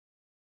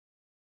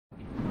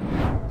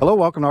Hello,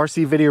 welcome to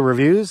RC Video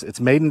Reviews. It's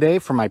maiden day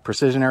for my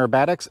Precision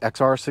Aerobatics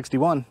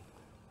XR-61.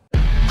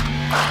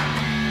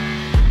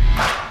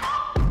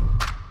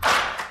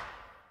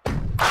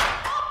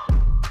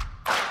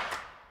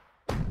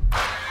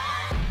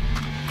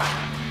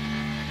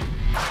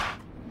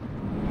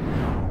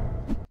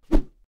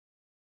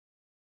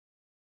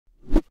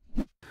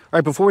 All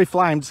right, before we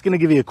fly, I'm just going to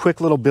give you a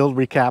quick little build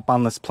recap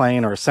on this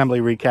plane, or assembly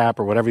recap,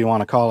 or whatever you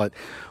want to call it.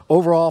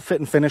 Overall, fit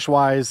and finish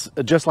wise,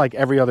 just like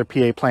every other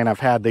PA plane I've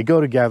had, they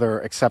go together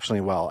exceptionally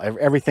well.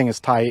 Everything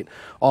is tight.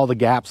 All the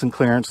gaps and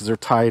clearances are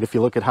tight. If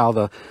you look at how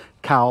the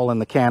cowl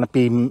and the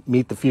canopy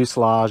meet the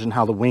fuselage and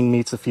how the wing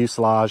meets the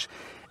fuselage,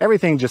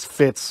 everything just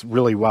fits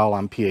really well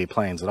on PA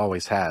planes. It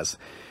always has.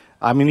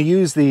 I'm going to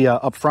use the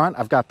up front.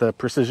 I've got the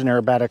Precision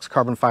Aerobatics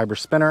carbon fiber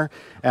spinner,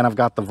 and I've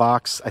got the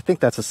Vox. I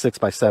think that's a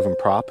 6x7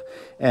 prop.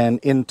 And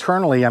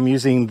internally, I'm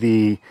using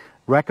the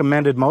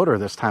recommended motor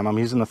this time. I'm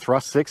using the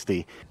Thrust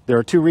 60. There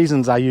are two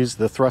reasons I use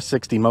the Thrust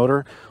 60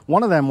 motor.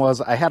 One of them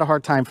was I had a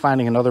hard time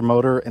finding another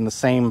motor in the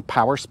same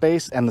power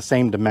space and the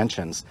same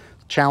dimensions.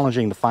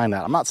 Challenging to find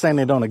that. I'm not saying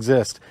they don't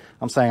exist.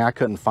 I'm saying I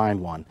couldn't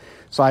find one.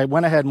 So I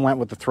went ahead and went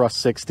with the Thrust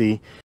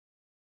 60.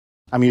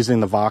 I'm using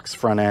the Vox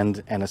front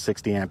end and a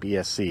 60 amp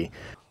ESC.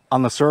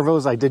 On the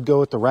servos, I did go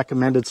with the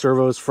recommended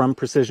servos from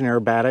Precision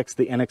Aerobatics,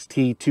 the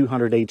NXT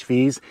 200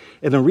 HVs.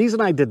 And the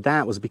reason I did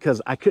that was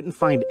because I couldn't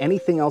find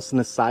anything else in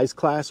the size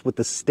class with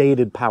the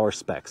stated power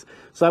specs.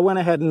 So I went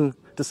ahead and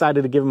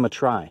decided to give them a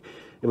try.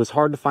 It was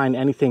hard to find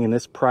anything in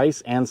this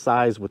price and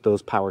size with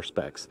those power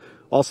specs.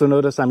 Also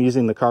notice I'm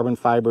using the carbon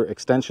fiber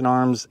extension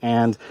arms.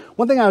 And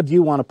one thing I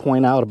do want to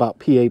point out about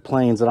PA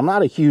planes that I'm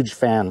not a huge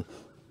fan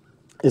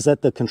is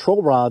that the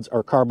control rods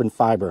are carbon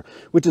fiber,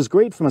 which is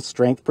great from a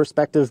strength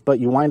perspective,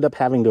 but you wind up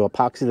having to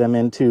epoxy them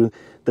into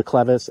the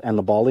clevis and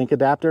the ball link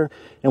adapter.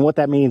 And what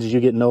that means is you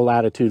get no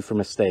latitude for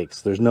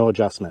mistakes. There's no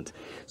adjustment.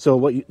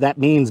 So that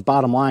means,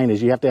 bottom line,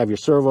 is you have to have your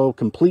servo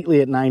completely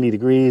at 90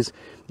 degrees.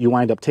 You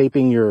wind up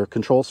taping your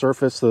control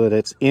surface so that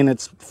it's in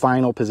its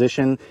final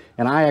position.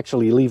 And I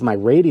actually leave my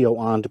radio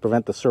on to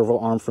prevent the servo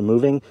arm from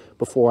moving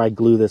before I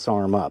glue this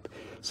arm up.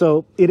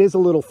 So it is a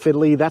little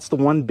fiddly. That's the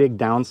one big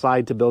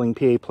downside to building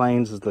PA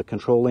planes, is the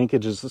control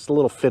linkage is just a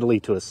little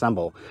fiddly to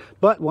assemble.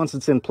 But once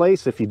it's in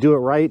place, if you do it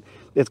right,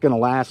 it's going to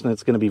last and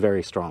it's going to be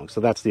very strong.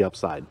 So that's the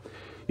upside.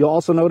 You'll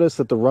also notice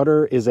that the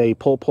rudder is a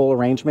pull-pull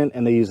arrangement,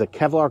 and they use a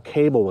Kevlar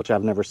cable, which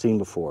I've never seen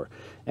before.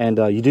 And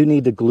you do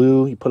need to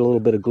glue. You put a little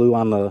bit of glue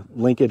on the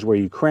linkage where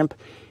you crimp,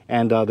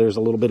 and there's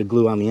a little bit of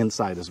glue on the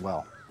inside as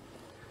well.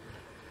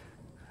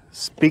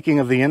 Speaking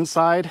of the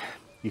inside,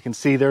 you can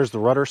see there's the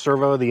rudder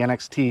servo, the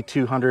NXT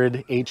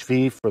 200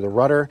 HV for the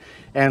rudder,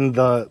 and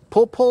the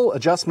pull-pull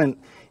adjustment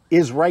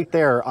is right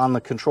there on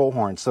the control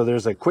horn. So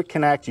there's a quick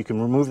connect. You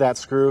can remove that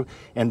screw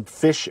and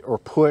fish or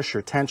push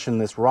or tension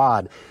this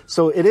rod.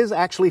 So it is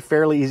actually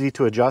fairly easy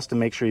to adjust and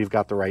make sure you've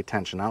got the right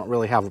tension. I don't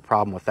really have a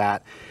problem with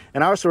that.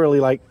 And I also really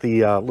like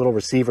the little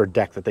receiver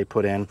deck that they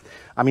put in.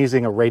 I'm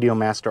using a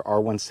Radiomaster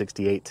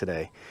R168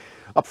 today.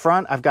 Up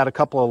front, I've got a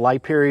couple of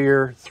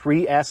Liperior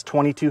 3S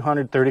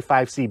 2200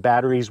 35C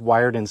batteries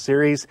wired in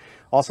series.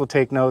 Also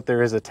take note,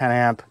 there is a 10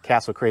 amp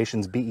Castle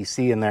Creations BEC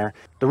in there.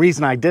 The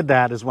reason I did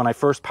that is when I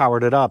first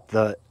powered it up,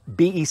 the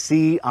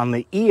BEC on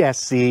the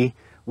ESC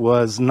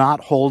was not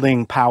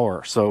holding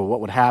power. So what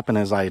would happen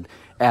is I'd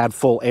add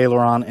full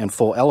aileron and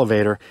full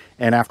elevator,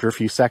 and after a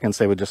few seconds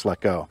they would just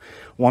let go.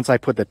 Once I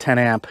put the 10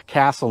 amp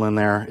Castle in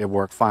there, it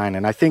worked fine.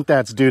 And I think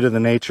that's due to the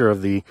nature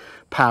of the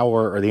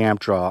power or the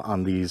amp draw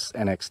on these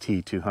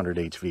NXT 200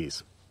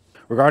 HVs.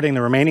 Regarding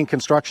the remaining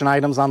construction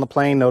items on the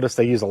plane, notice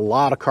they use a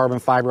lot of carbon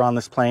fiber on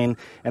this plane,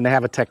 and they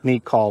have a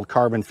technique called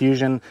carbon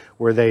fusion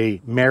where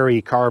they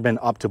marry carbon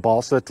up to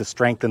balsa to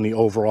strengthen the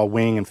overall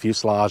wing and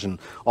fuselage and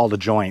all the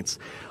joints.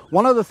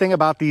 One other thing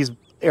about these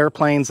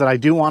airplanes that I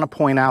do want to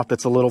point out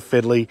that's a little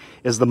fiddly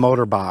is the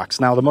motor box.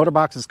 Now the motor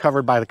box is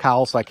covered by the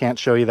cowl, so I can't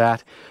show you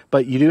that,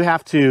 but you do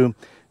have to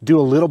do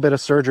a little bit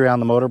of surgery on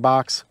the motor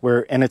box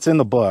and it's in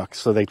the book,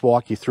 so they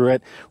walk you through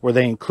it, where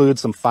they include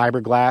some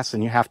fiberglass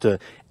and you have to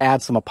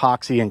add some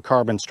epoxy and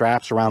carbon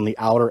straps around the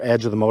outer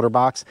edge of the motor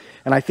box.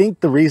 And I think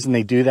the reason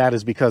they do that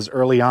is because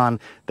early on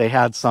they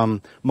had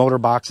some motor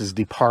boxes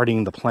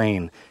departing the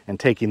plane and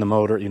taking the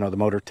motor, the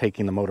motor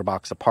taking the motor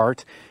box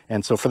apart.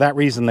 And so for that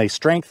reason they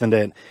strengthened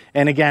it.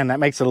 And again, that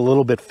makes it a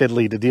little bit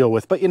fiddly to deal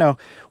with. But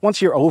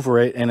once you're over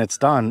it and it's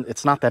done,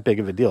 it's not that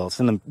big of a deal. It's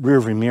in the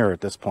rearview mirror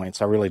at this point,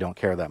 so I really don't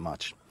care that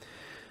much.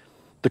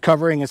 The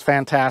covering is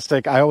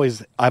fantastic.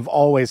 I've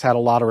always had a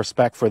lot of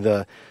respect for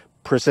the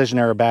Precision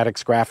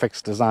Aerobatics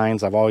graphics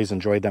designs. I've always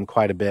enjoyed them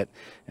quite a bit,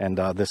 and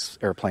this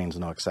airplane's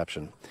no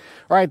exception.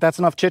 All right, that's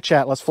enough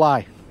chit-chat. Let's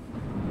fly.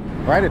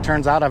 All right, it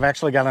turns out I've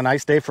actually got a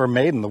nice day for a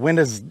maiden. The wind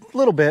is a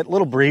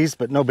little breeze,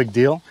 but no big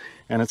deal.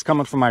 And it's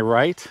coming from my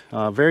right.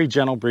 Very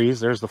gentle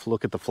breeze. There's the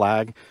look at the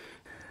flag.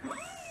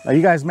 Now,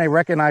 you guys may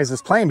recognize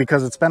this plane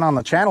because it's been on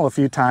the channel a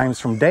few times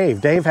from Dave.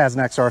 Dave has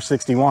an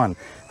XR-61.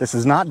 This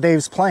is not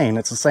Dave's plane.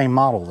 It's the same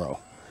model, though.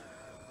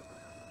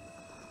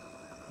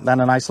 Isn't that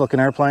a nice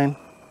looking airplane?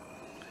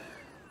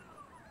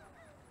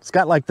 It's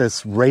got like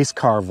this race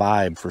car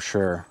vibe for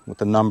sure with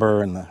the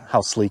number and how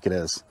sleek it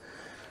is.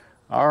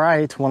 All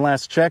right, one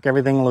last check.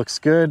 Everything looks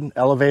good.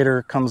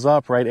 Elevator comes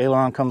up, right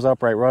aileron comes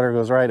up, right rudder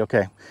goes right.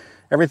 Okay,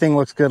 everything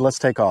looks good. Let's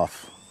take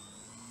off.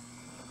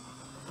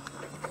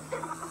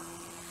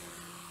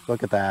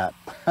 Look at that.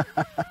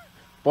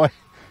 Boy,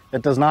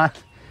 it does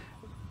not,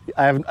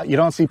 you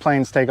don't see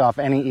planes take off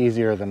any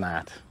easier than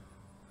that.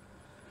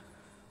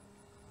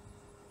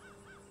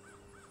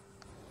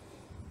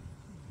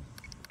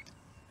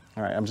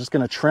 All right, I'm just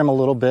going to trim a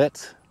little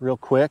bit real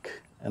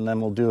quick, and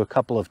then we'll do a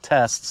couple of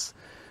tests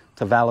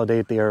to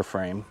validate the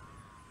airframe.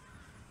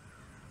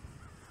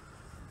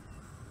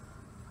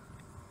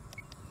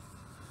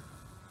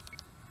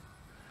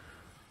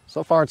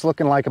 So far, it's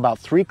looking like about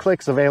 3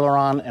 clicks of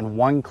aileron and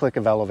 1 click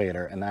of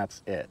elevator, and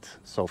that's it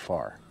so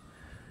far.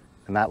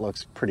 And that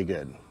looks pretty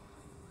good.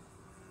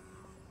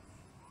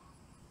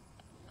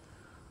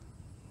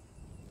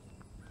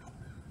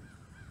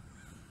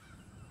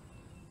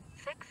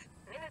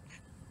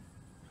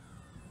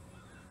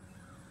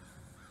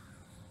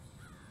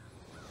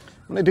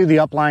 I'm going to do the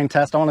upline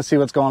test. I want to see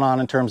what's going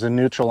on in terms of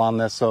neutral on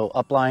this. So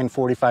upline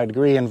 45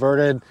 degree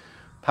inverted,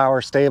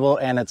 power stable,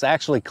 and it's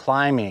actually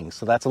climbing.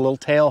 So that's a little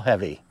tail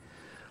heavy.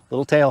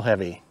 Which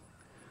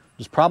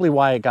is probably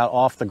why it got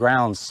off the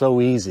ground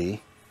so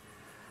easy.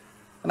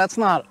 And that's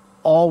not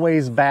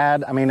always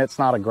bad. I mean, it's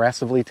not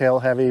aggressively tail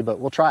heavy, but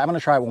we'll try. I'm going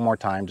to try it one more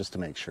time just to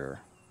make sure.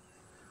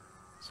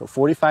 So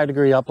 45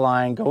 degree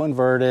upline, go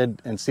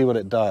inverted and see what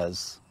it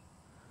does.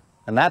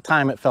 And that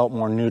time it felt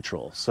more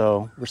neutral.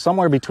 So we're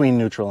somewhere between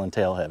neutral and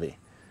tail heavy.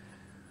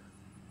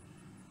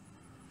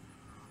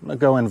 I'm going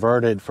to go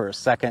inverted for a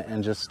second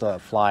and just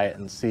fly it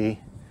and see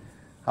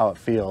how it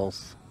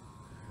feels.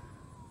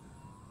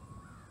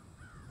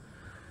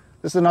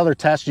 This is another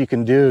test you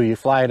can do. You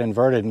fly it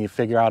inverted and you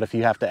figure out if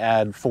you have to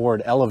add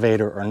forward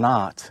elevator or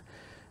not.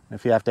 And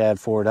if you have to add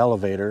forward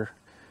elevator,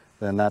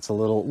 then that's a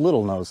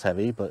little nose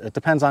heavy, but it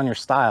depends on your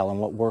style and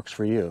what works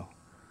for you.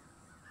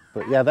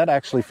 But yeah, that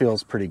actually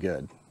feels pretty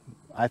good.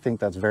 I think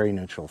that's very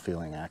neutral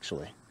feeling,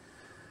 actually.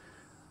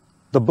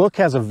 The book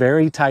has a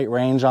very tight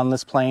range on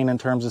this plane in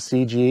terms of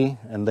CG,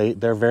 and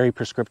they're very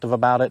prescriptive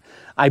about it.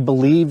 I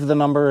believe the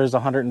number is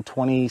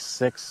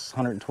 126,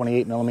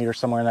 128 millimeters,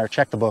 somewhere in there.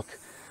 Check the book.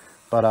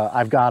 But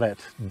I've got it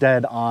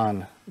dead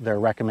on their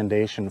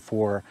recommendation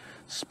for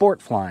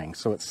sport flying.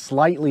 So it's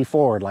slightly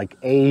forward, like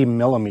a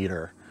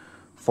millimeter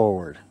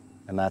forward,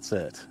 and that's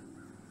it.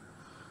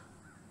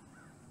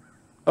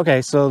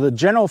 Okay, so the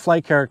general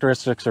flight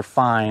characteristics are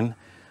fine.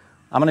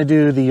 I'm going to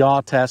do the yaw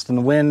test, and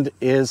the wind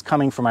is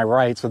coming from my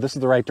right, so this is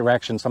the right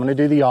direction. So I'm going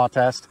to do the yaw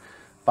test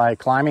by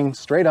climbing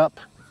straight up,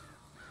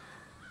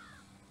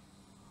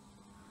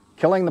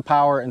 killing the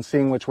power and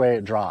seeing which way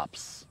it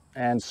drops,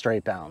 and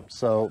straight down.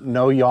 So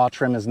no yaw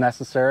trim is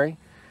necessary.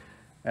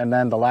 And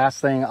then the last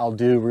thing I'll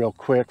do real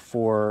quick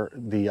for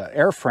the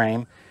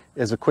airframe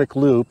is a quick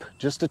loop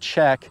just to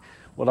check.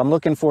 What I'm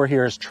looking for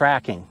here is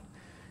tracking.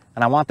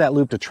 And I want that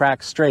loop to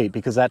track straight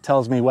because that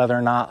tells me whether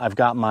or not I've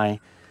got my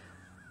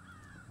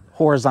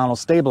horizontal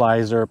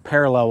stabilizer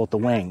parallel with the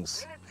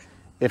wings.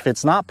 If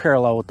it's not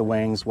parallel with the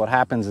wings, what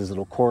happens is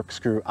it'll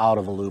corkscrew out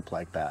of a loop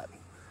like that.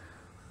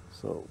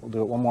 So we'll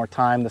do it one more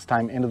time, this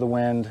time into the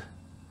wind.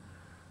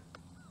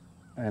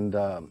 And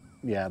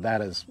yeah,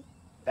 that is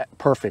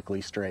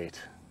perfectly straight.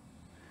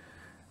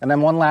 And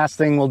then one last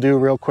thing we'll do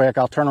real quick.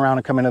 I'll turn around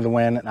and come into the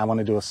wind, and I want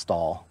to do a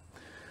stall.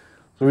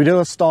 So we do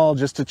a stall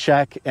just to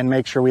check and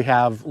make sure we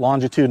have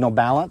longitudinal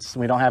balance.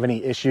 We don't have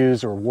any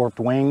issues or warped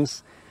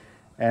wings.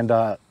 And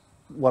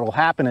what will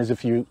happen is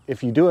if you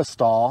do a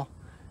stall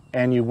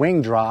and you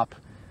wing drop,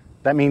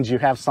 that means you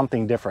have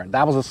something different.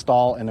 That was a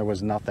stall and there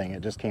was nothing.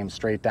 It just came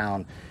straight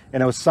down.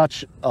 And it was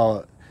such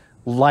a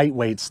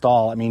lightweight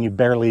stall. I mean, you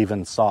barely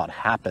even saw it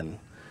happen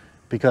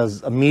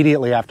because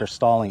immediately after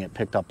stalling, it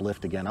picked up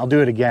lift again. I'll do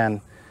it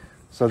again.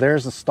 So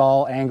there's the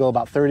stall angle,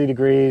 about 30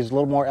 degrees, a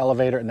little more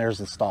elevator, and there's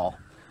the stall.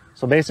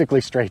 So basically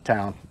straight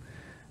down,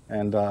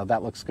 and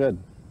that looks good.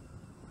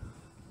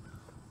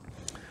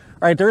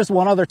 All right, there's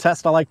one other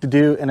test I like to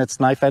do, and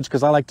it's knife edge,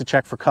 because I like to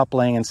check for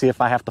coupling and see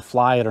if I have to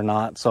fly it or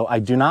not. So I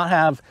do not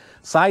have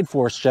side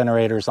force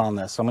generators on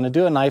this. So I'm going to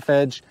do a knife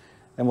edge,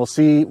 and we'll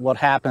see what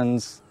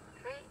happens.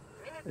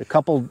 It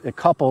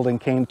coupled and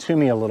came to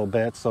me a little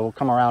bit, so we'll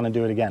come around and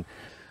do it again.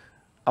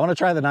 I want to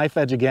try the knife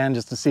edge again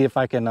just to see if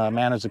I can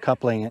manage the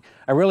coupling.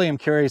 I really am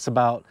curious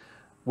about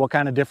what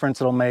kind of difference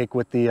it'll make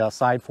with the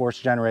side force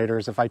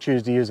generators if I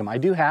choose to use them. I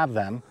do have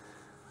them.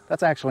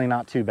 That's actually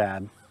not too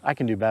bad. I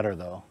can do better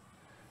though.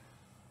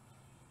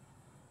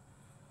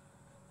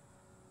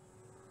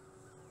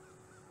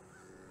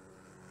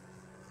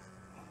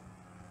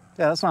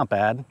 Yeah, that's not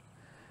bad.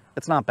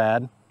 It's not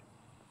bad.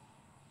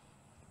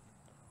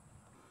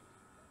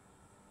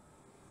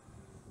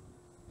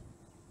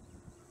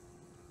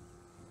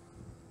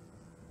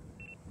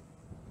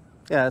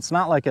 Yeah, it's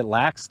not like it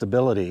lacks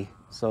stability,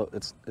 so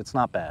it's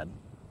not bad.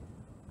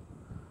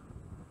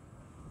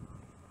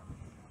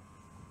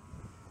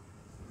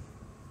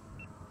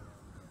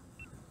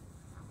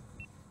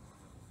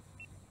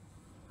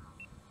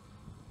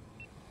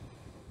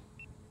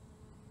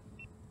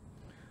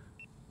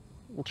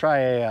 We'll try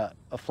a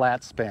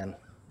flat spin.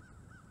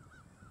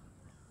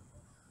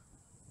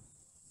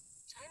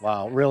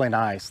 Wow, really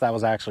nice. That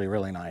was actually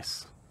really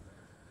nice.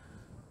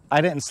 I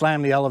didn't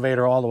slam the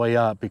elevator all the way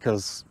up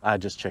because I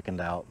just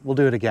chickened out. We'll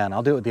do it again.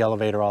 I'll do it with the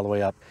elevator all the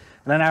way up.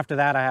 And then after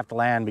that, I have to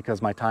land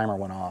because my timer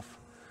went off.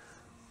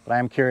 But I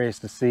am curious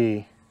to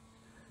see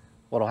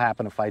what'll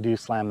happen if I do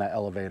slam that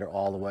elevator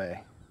all the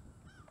way.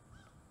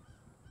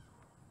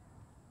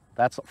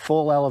 That's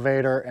full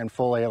elevator and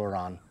full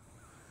aileron.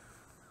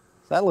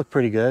 So that looked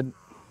pretty good.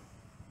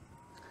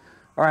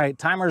 All right,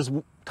 timer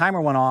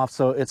went off,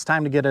 so it's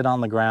time to get it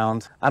on the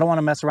ground. I don't want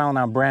to mess around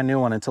on a brand new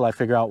one until I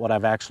figure out what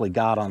I've actually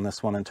got on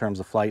this one in terms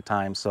of flight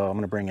time, so I'm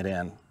going to bring it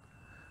in.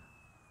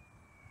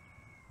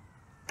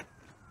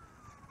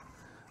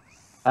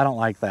 I don't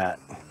like that.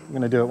 I'm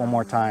going to do it one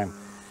more time.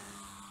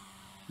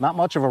 Not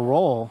much of a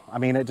roll. I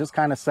mean, it just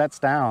kind of sets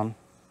down.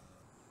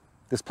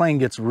 This plane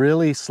gets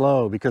really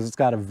slow because it's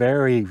got a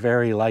very,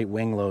 very light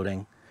wing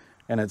loading,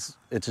 and it's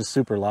just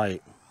super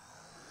light.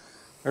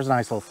 There's a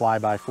nice little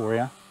flyby for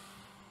you.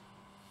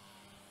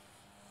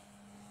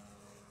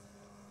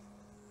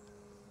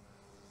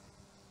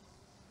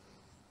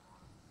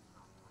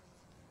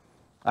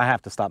 I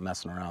have to stop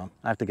messing around.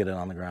 I have to get it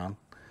on the ground.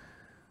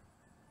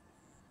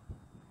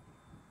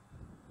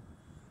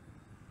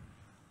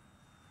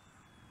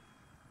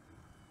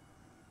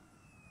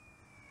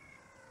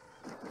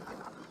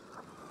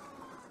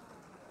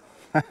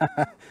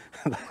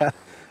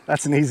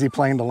 That's an easy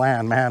plane to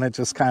land, man. It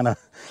just kind of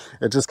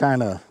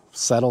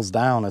settles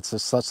down. It's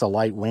just such a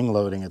light wing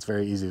loading. It's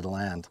very easy to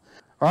land.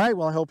 All right,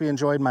 well, I hope you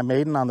enjoyed my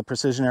maiden on the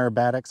Precision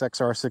Aerobatics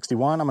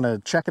XR-61. I'm going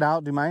to check it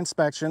out, do my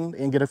inspection,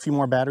 and get a few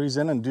more batteries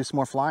in and do some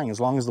more flying. As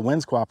long as the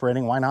wind's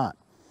cooperating, why not?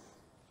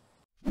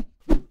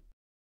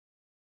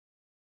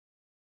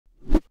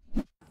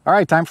 All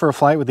right, time for a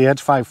flight with the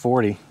Edge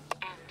 540.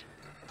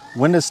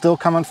 Wind is still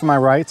coming from my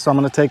right, so I'm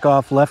going to take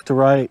off left to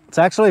right. It's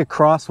actually a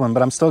crosswind,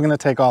 but I'm still going to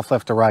take off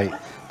left to right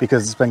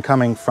because it's been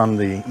coming from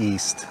the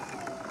east.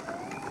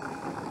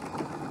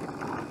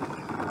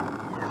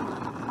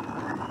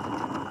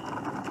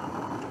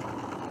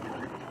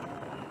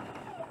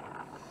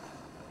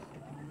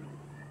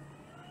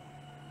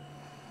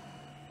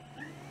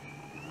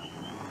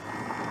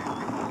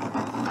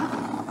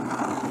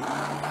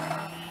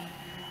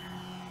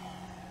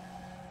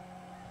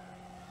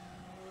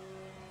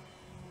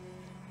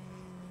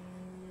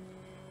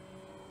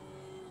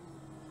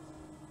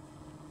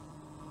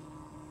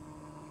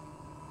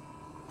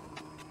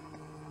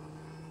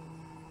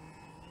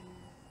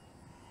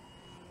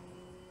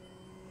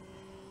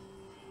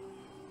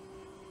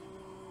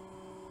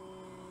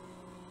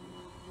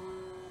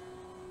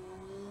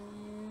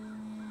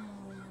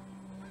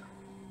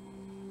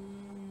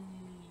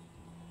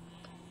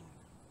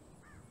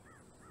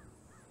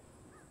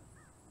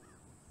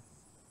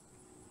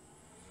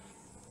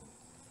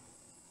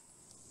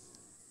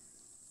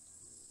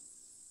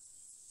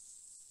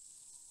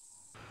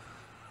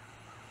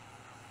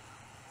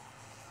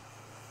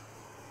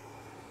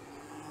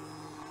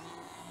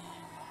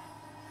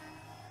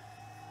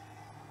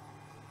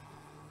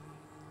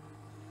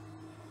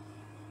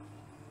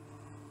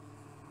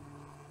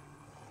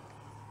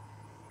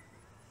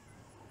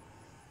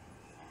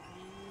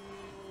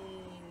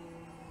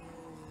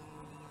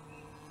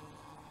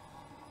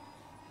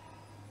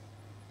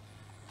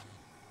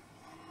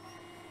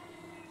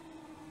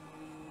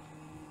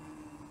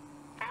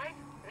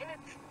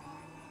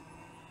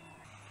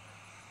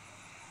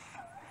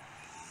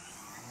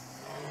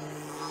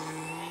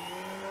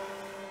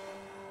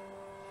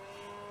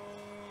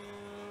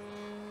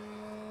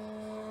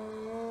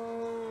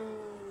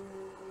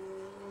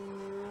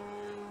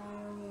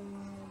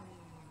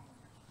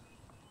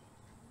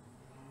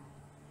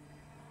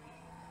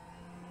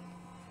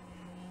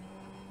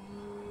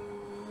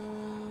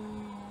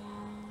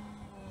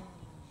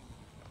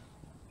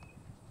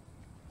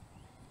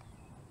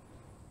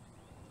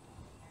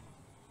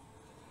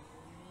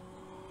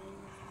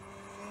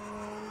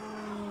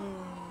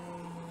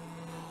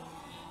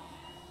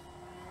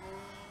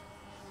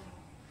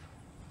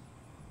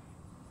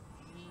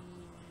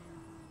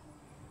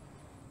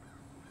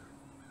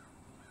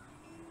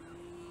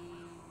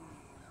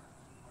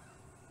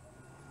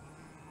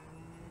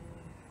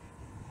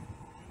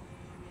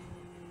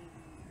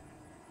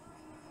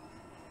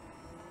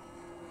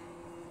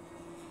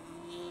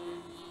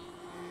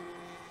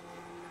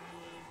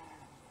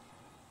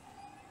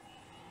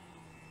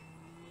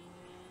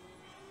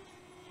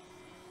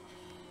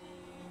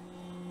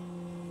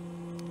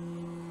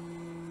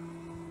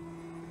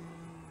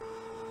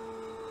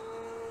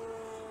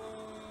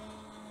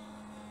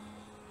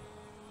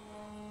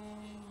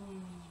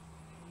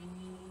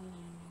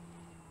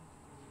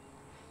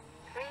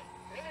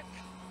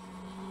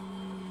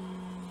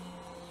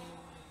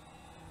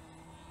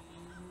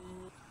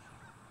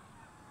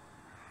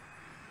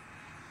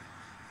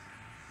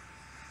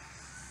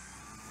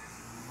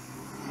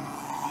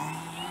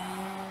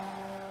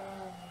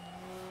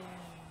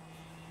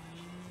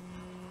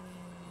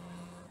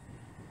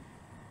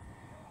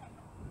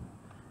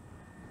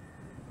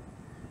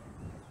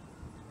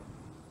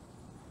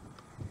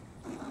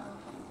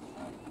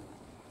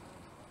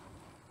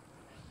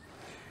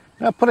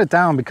 I put it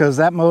down because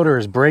that motor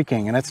is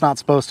braking and it's not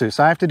supposed to.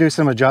 So I have to do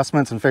some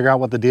adjustments and figure out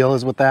what the deal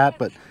is with that.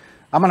 But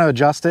I'm going to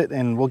adjust it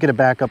and we'll get it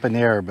back up in the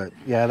air. But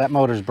yeah, that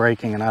motor's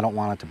braking and I don't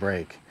want it to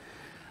break.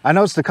 I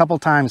noticed a couple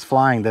times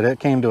flying that it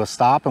came to a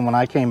stop, and when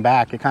I came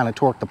back, it kind of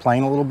torqued the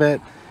plane a little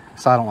bit.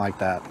 So I don't like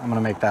that. I'm going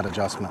to make that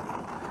adjustment.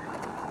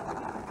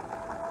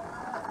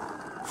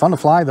 Fun to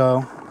fly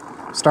though.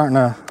 Starting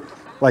to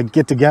like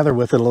get together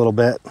with it a little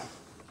bit.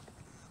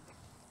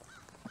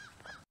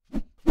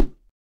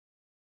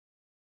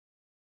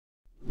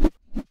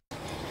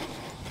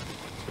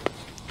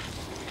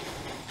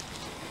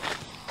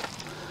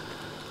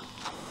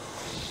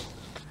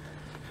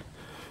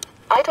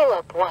 Idle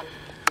up 1.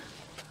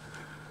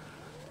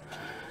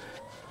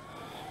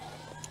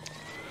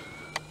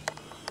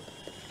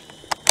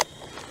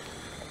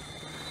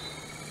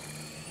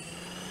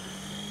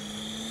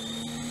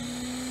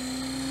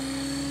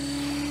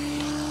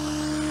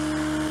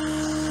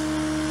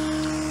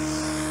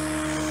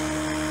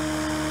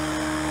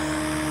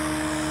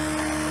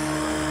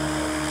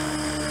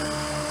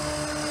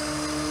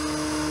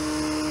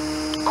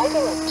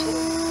 Idle up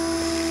 2.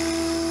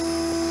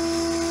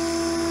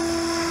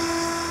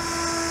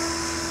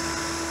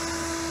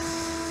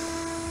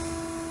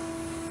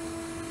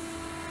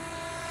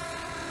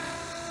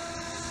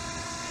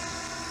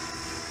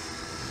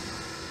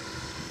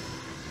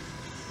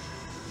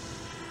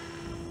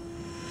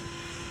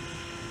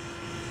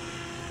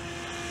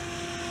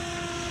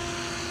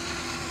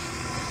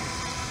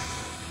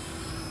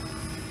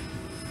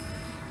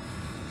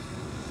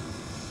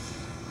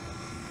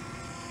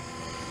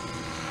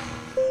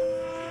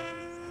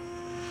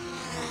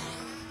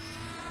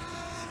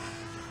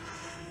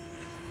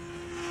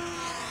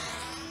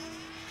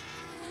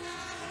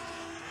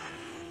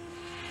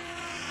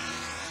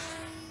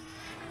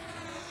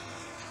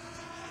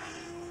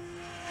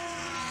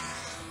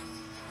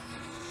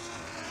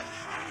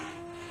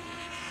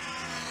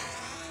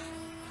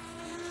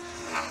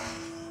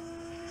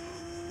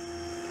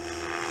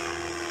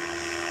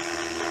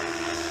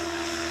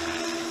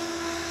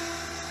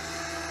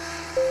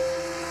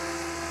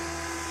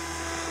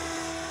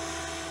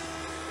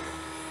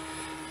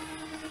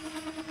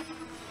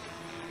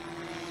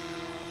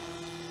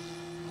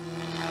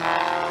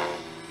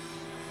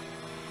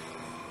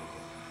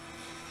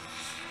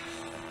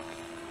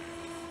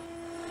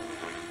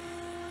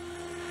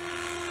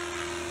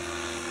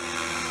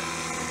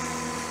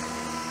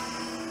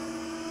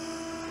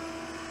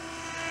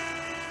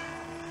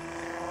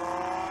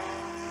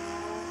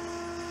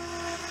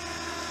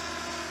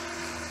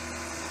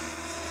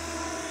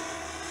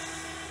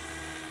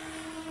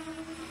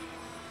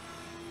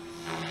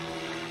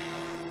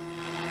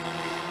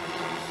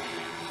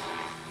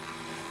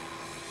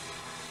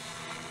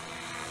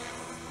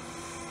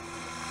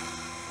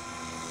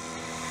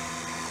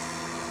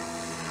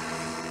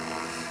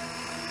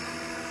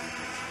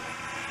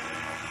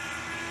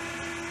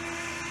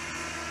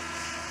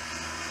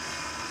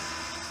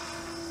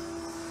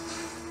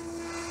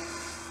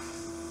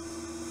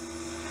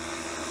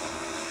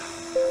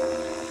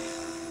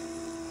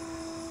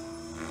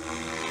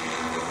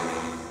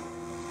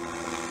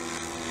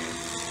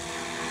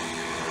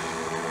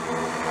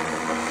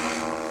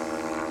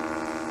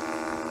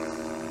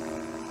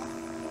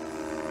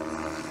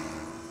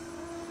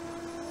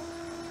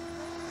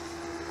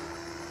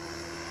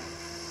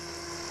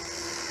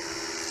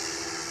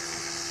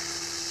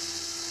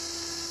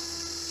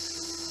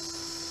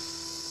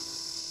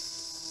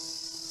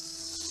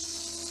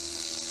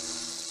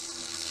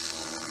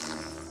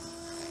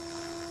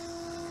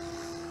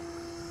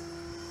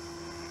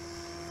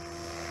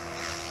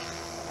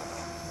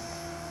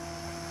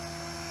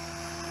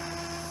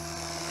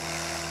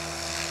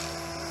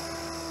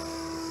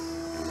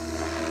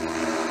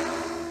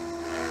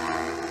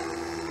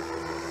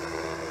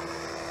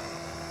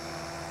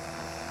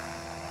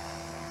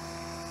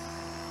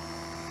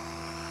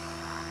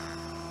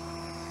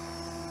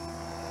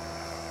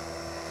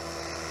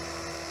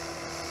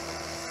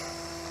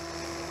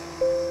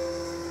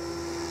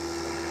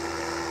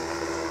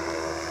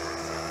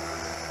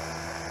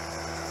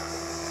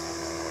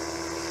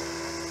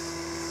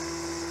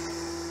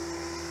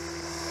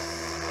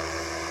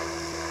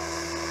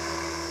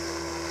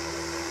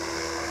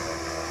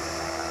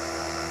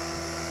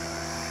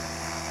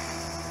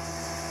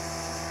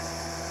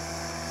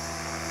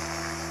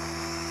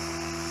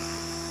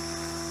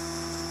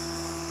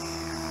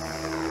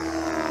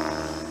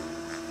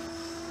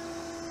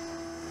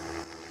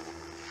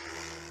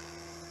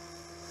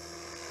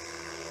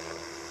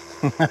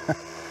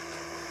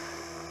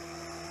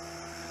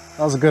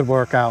 That was a good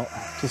workout,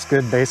 just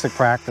good basic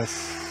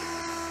practice.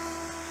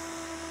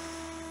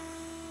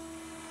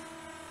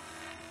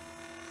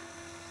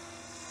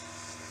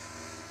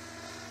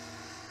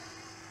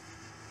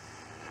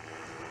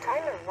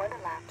 Timer 1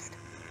 elapsed.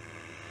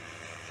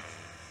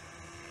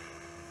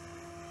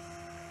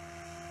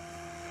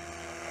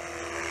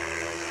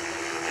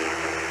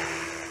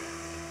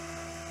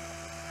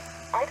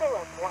 Idle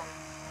up 1.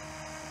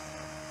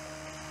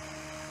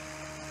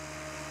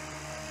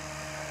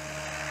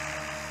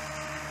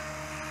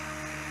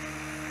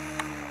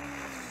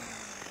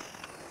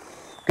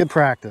 Good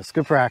practice,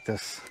 good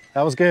practice.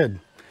 That was good.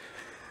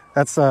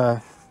 That's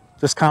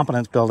just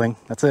confidence building.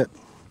 That's it.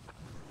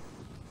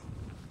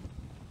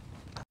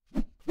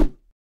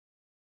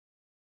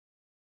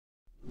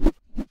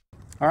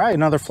 All right,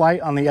 another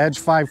flight on the Edge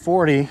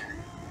 540. So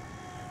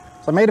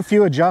I made a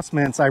few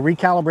adjustments. I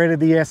recalibrated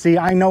the ESC.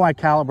 I know I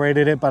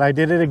calibrated it, but I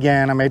did it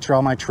again. I made sure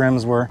all my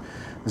trims were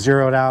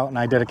zeroed out, and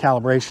I did a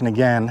calibration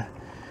again.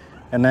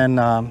 And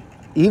then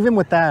even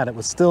with that, it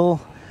was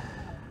still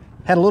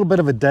had a little bit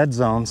of a dead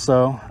zone.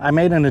 So I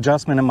made an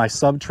adjustment in my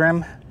sub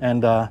trim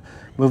and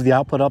moved the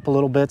output up a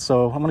little bit.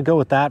 So I'm gonna go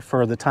with that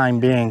for the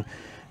time being.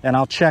 And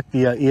I'll check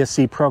the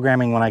ESC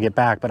programming when I get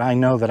back, but I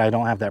know that I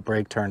don't have that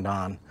brake turned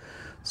on.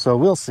 So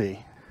we'll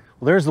see.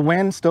 Well, there's the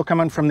wind still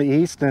coming from the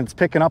east, and it's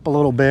picking up a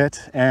little bit,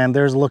 and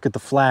there's a look at the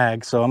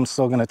flag. So I'm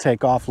still gonna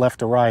take off left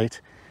to right.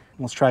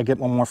 Let's try to get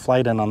one more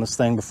flight in on this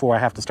thing before I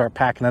have to start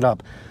packing it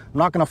up. I'm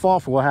not gonna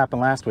fall for what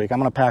happened last week. I'm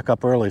gonna pack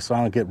up early so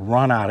I don't get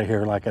run out of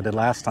here like I did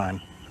last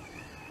time.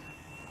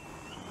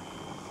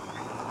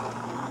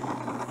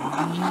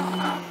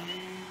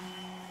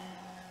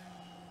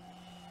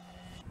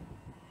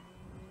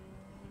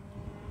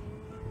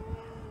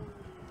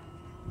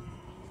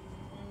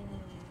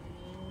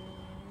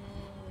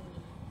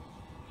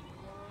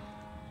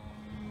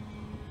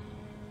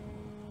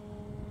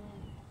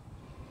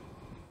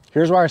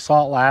 Here's where I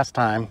saw it last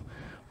time.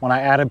 When I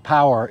added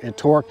power, it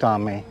torqued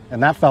on me,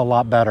 and that felt a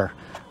lot better.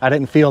 I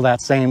didn't feel that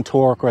same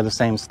torque or the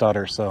same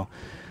stutter, so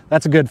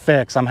that's a good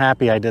fix. I'm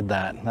happy I did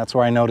that. That's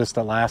where I noticed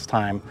it last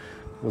time.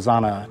 It was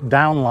on a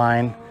down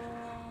line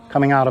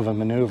coming out of a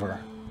maneuver.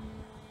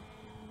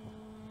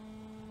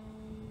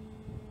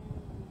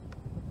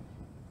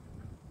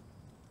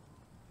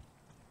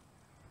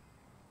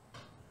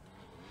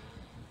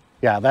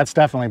 Yeah, that's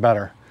definitely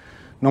better.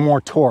 No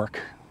more torque.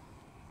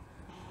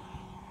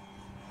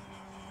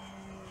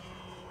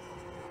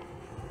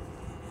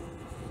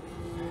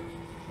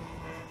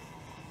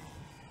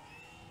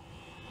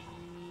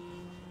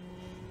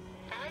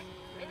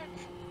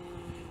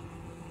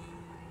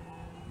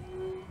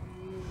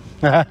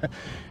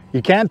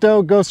 You can't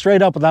go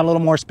straight up without a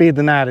little more speed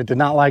than that. It did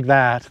not like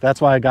that. That's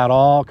why I got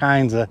all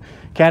kinds of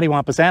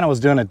cattywampus, and I was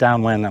doing it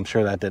downwind. I'm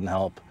sure that didn't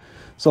help.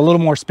 So a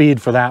little more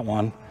speed for that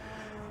one.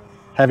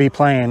 Heavy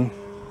plane.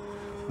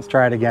 Let's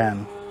try it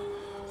again.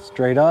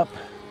 Straight up.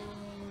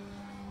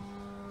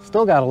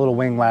 Still got a little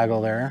wing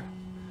waggle there.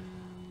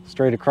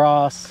 Straight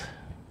across,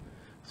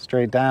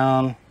 straight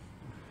down.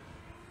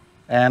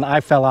 And I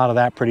fell out of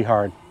that pretty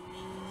hard.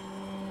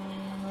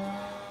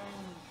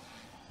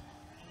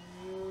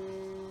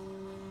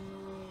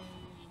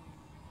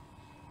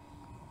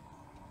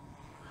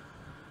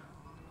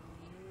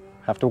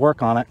 Have to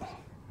work on it.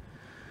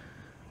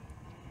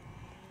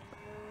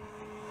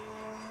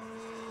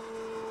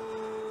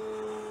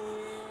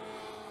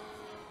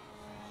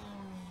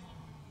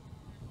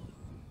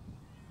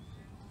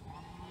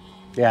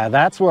 Yeah,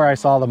 that's where I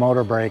saw the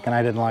motor brake, and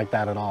I didn't like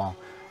that at all.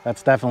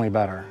 That's definitely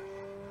better.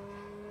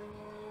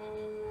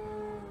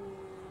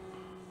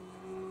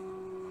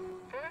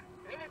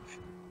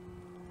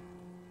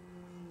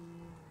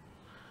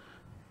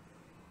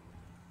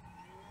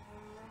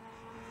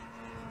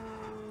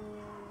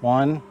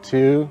 One,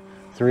 two,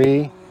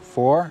 three,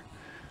 four.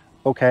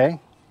 Okay,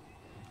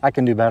 I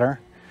can do better.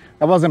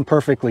 That wasn't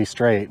perfectly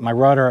straight. My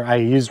rudder, I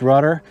used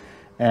rudder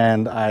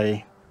and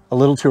a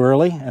little too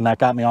early, and that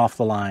got me off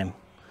the line.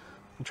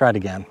 I'll try it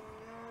again.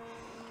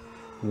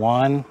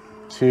 One,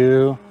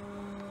 two,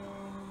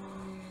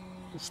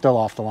 still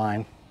off the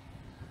line.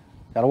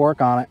 Got to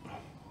work on it.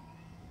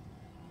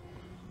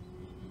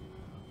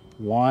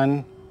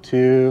 One,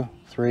 two,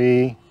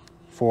 three,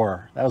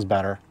 four. That was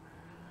better.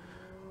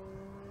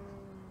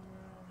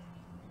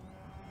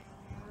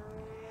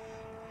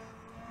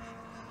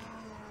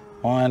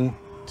 One,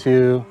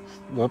 two,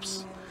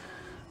 whoops.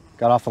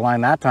 Got off the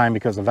line that time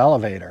because of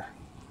elevator.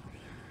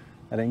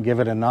 I didn't give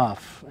it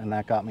enough, and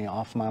that got me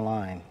off my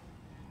line.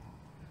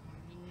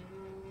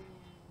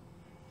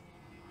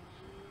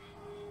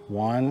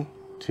 One,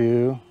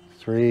 two,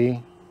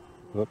 three,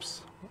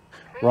 whoops.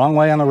 Wrong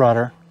way on the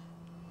rudder.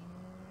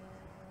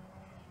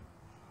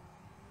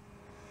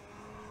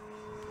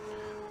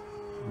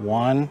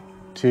 One,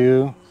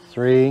 two,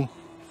 three,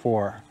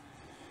 four.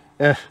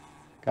 Got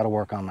to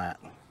work on that.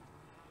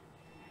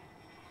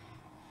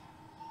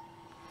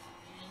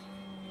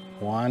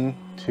 One,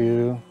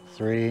 two,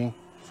 three,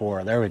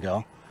 four. There we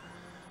go.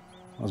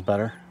 That was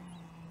better.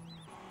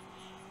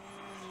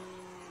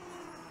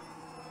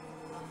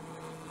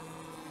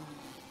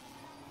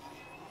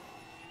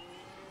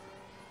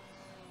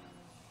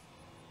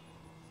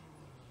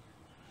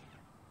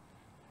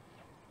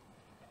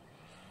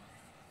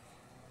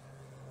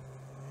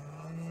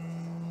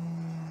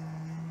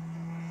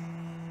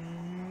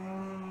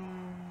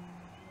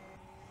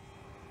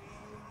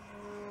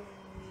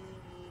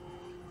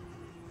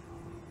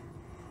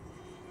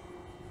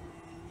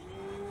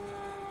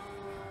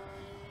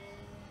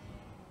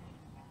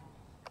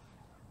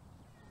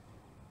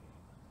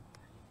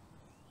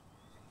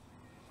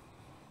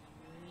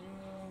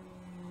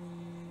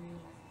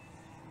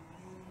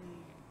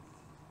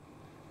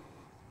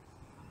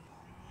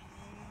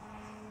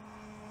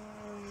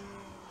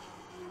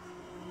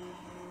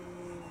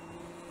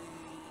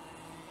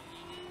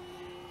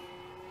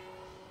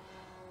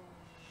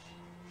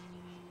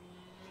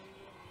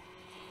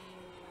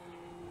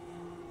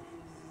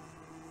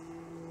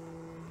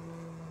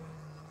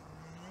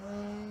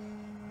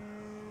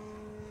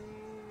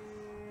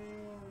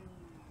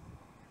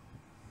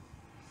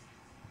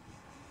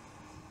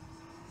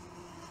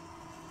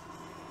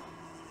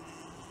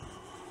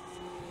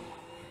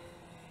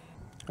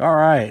 All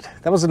right,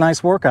 that was a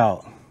nice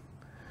workout.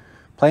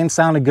 Plane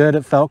sounded good,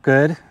 it felt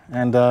good,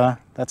 and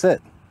that's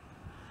it.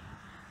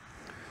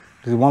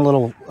 Do one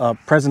little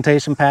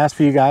presentation pass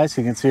for you guys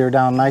so you can see her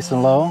down nice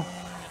and low.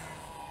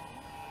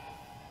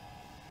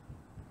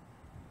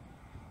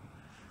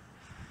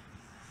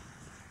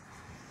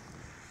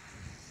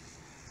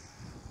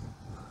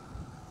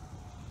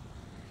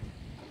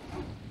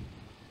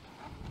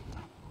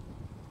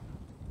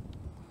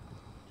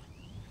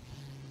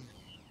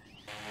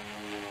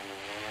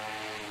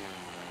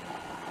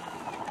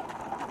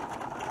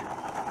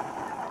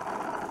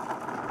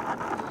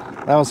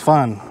 That was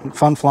fun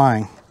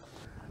flying.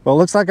 Well, it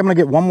looks like I'm gonna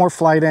get one more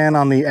flight in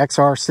on the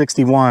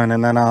XR-61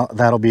 and then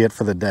that'll be it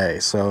for the day.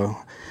 So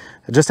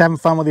just having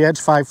fun with the Edge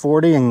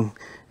 540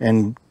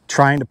 and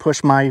trying to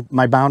push my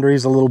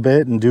boundaries a little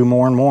bit and do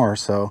more and more.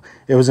 So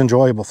it was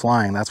enjoyable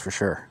flying, that's for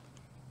sure.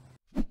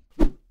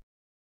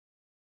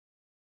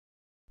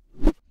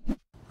 All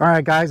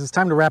right, guys, it's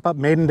time to wrap up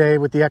maiden day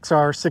with the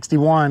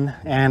XR-61,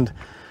 and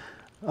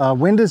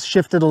wind has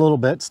shifted a little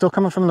bit, still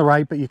coming from the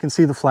right, but you can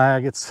see the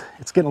flag. It's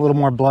getting a little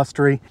more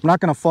blustery. I'm not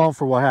going to fall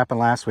for what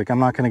happened last week. I'm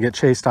not going to get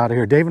chased out of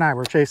here. Dave and I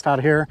were chased out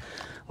of here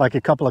like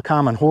a couple of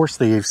common horse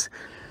thieves.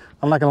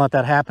 I'm not going to let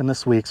that happen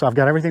this week. So I've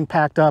got everything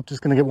packed up.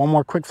 Just going to get one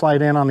more quick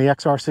flight in on the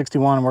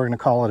XR-61 and we're going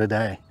to call it a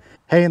day.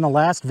 Hey, in the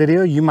last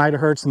video, you might have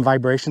heard some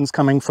vibrations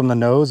coming from the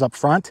nose up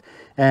front,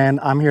 and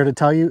I'm here to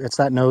tell you it's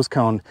that nose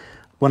cone.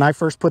 When I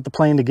first put the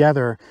plane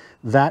together,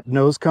 that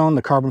nose cone,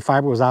 the carbon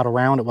fiber, was out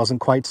around. It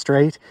wasn't quite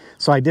straight.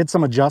 So I did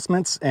some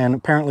adjustments, and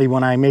apparently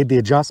when I made the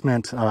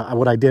adjustment,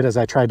 what I did is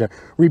I tried to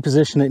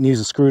reposition it and use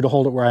a screw to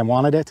hold it where I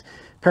wanted it.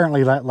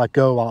 Apparently that let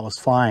go while it was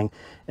flying.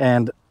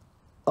 And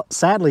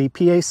sadly,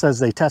 PA says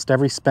they test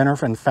every spinner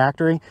from the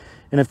factory,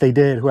 and if they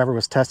did, whoever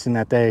was testing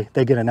that day,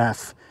 they get an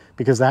F,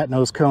 because that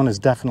nose cone is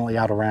definitely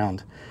out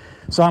around.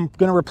 So I'm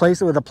going to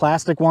replace it with a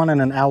plastic one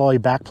and an alloy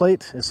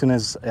backplate as soon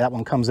as that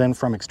one comes in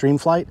from Extreme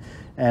Flight,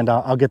 and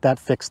I'll get that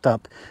fixed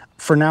up.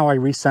 For now, I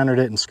recentered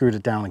it and screwed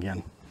it down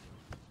again.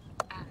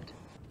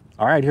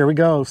 All right, here we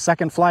go.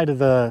 Second flight of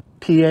the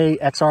PA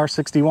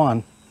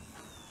XR-61.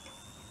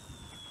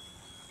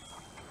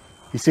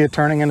 You see it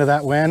turning into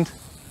that wind?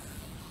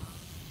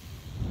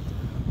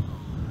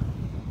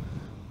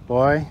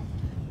 Boy,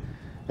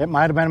 it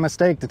might have been a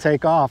mistake to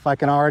take off. I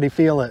can already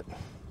feel it.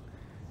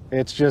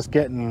 It's just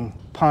getting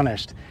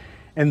punished.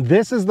 And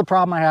this is the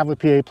problem I have with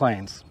PA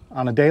planes.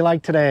 On a day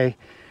like today,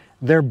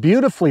 they're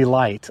beautifully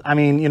light. I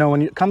mean, you know,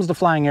 when it comes to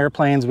flying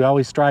airplanes, we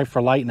always strive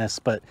for lightness,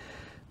 but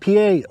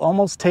PA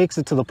almost takes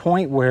it to the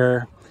point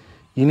where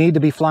you need to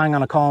be flying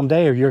on a calm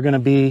day or you're going to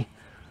be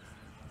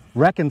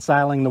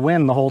reconciling the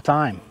wind the whole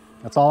time.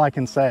 That's all I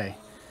can say.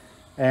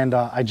 And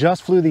I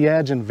just flew the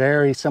Edge in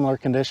very similar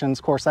conditions.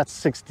 Of course, that's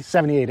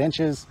 78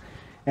 inches,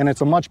 and it's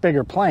a much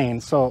bigger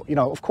plane. So, you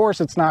know, of course,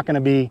 it's not going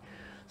to be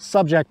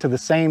subject to the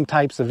same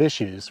types of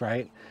issues,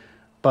 right?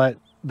 But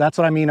that's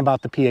what I mean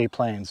about the PA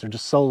planes. They're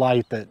just so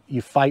light that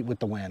you fight with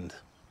the wind.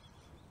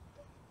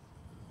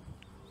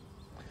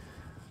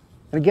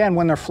 And again,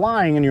 when they're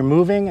flying and you're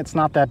moving, it's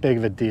not that big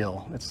of a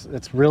deal.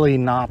 It's really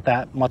not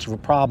that much of a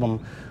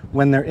problem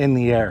when they're in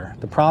the air.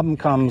 The problem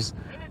comes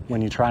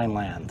when you try and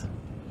land.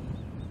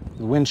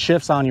 The wind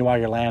shifts on you while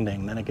you're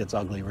landing, then it gets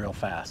ugly real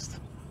fast.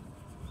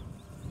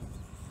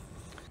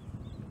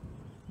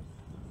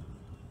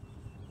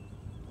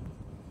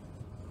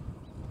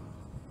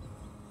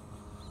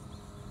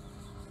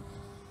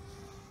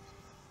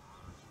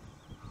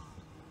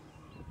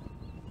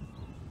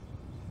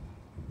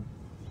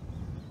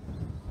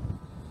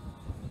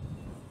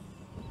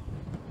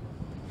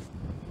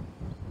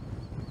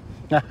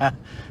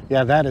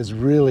 Yeah, that is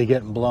really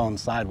getting blown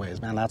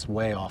sideways, man. That's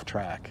way off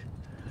track.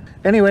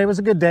 Anyway, it was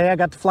a good day. I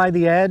got to fly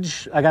the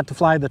Edge. I got to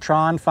fly the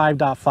Tron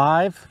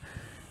 5.5.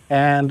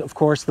 And of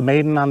course, the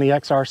maiden on the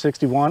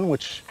XR-61,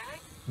 which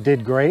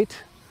did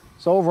great.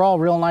 So overall,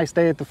 real nice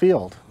day at the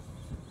field.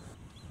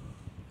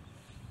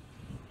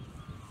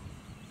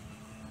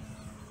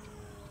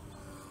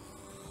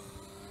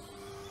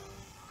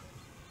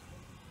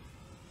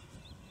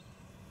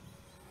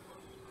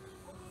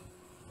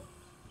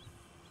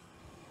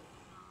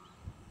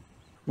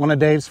 One of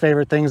Dave's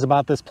favorite things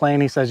about this plane,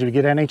 he says, if you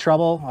get any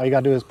trouble, all you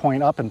gotta do is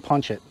point up and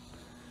punch it.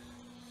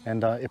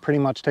 And it pretty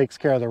much takes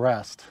care of the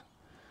rest.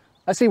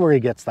 I see where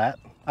he gets that.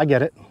 I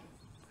get it.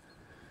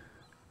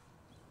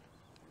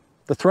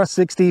 The Thrust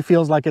 60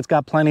 feels like it's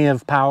got plenty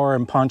of power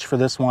and punch for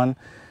this one.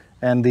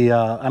 And the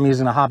I'm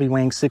using a Hobby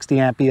Wing 60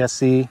 amp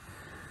ESC.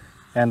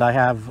 And I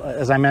have,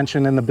 as I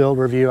mentioned in the build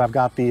review, I've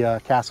got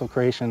the Castle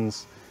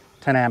Creations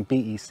 10 amp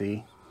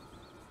BEC.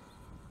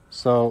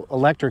 So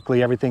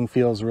electrically, everything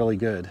feels really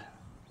good.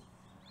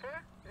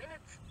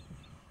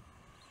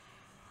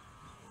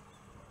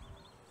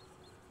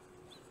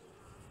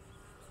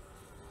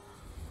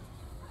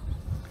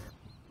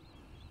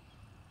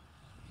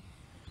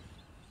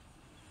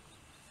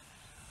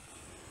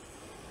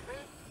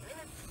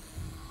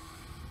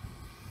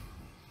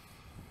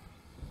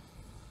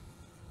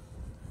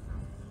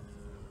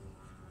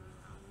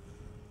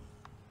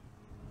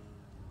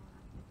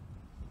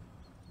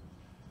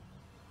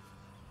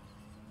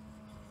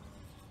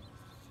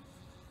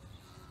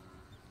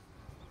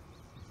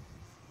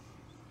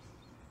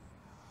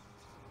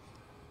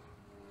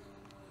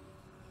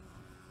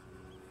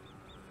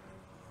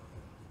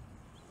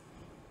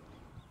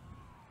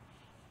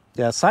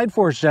 Yeah, side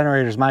force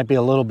generators might be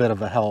a little bit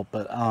of a help,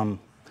 but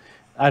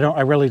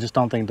I really just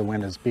don't think the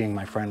wind is being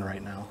my friend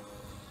right now.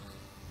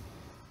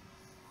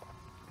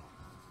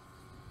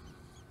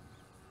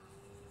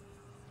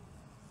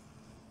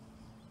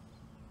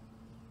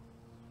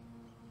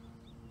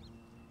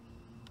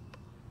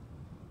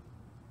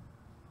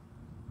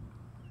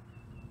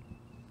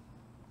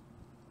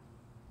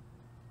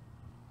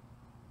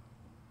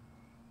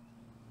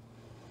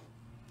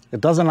 It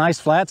does a nice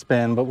flat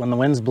spin, but when the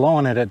wind's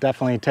blowing it, it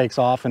definitely takes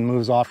off and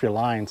moves off your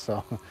line,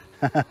 so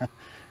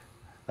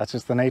that's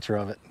just the nature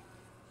of it.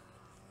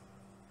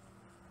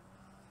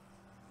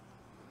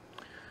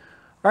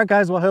 All right,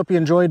 guys, well, I hope you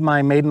enjoyed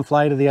my maiden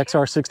flight of the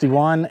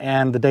XR-61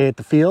 and the day at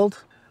the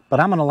field, but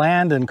I'm gonna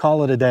land and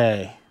call it a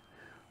day.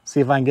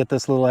 See if I can get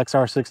this little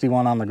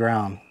XR-61 on the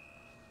ground.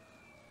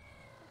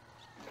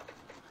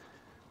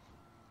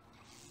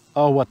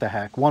 Oh, what the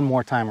heck, one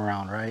more time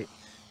around, right?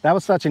 That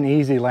was such an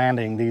easy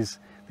landing. These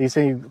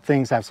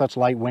things have such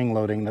light wing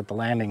loading that the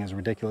landing is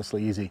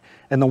ridiculously easy.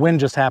 And the wind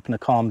just happened to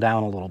calm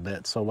down a little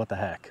bit, so what the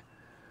heck.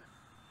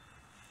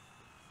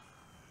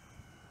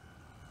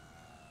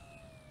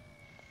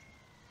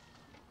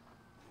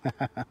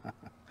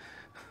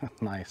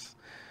 Nice.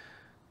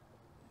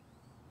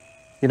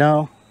 You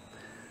know,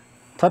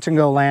 touch and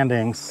go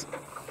landings,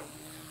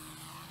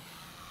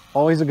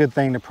 always a good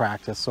thing to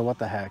practice, so what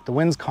the heck. The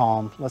wind's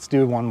calm, let's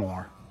do one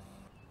more.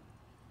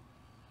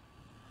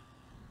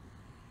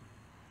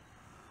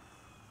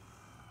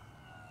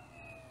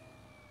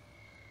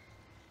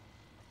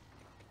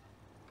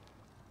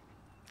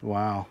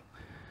 Wow,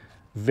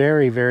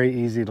 very, very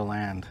easy to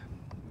land.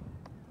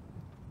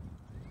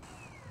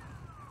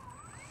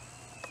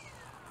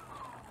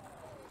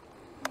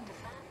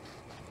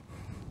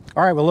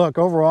 All right, well look,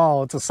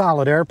 overall it's a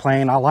solid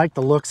airplane. I like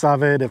the looks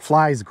of it. It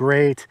flies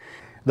great.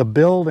 The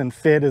build and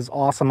fit is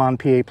awesome on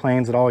PA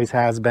planes. It always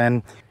has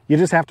been. You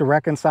just have to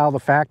reconcile the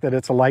fact that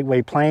it's a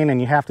lightweight plane, and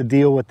you have to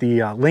deal with the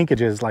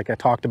linkages like I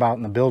talked about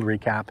in the build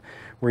recap,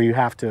 where you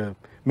have to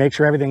make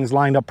sure everything's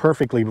lined up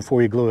perfectly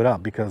before you glue it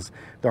up, because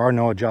there are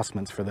no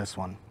adjustments for this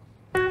one.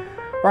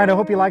 All right, I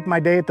hope you liked my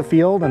day at the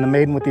field and the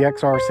maiden with the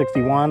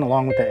XR-61,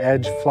 along with the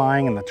Edge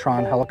flying and the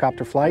Tron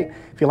helicopter flight.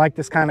 If you like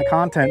this kind of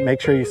content, make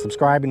sure you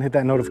subscribe and hit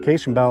that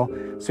notification bell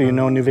so you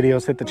know new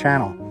videos hit the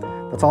channel.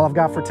 That's all I've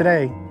got for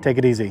today. Take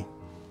it easy.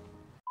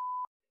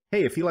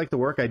 Hey, if you like the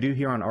work I do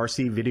here on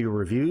RC Video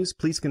Reviews,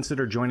 please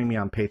consider joining me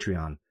on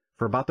Patreon.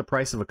 For about the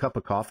price of a cup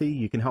of coffee,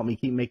 you can help me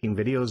keep making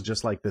videos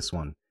just like this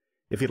one.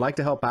 If you'd like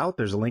to help out,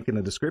 there's a link in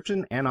the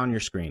description and on your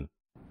screen.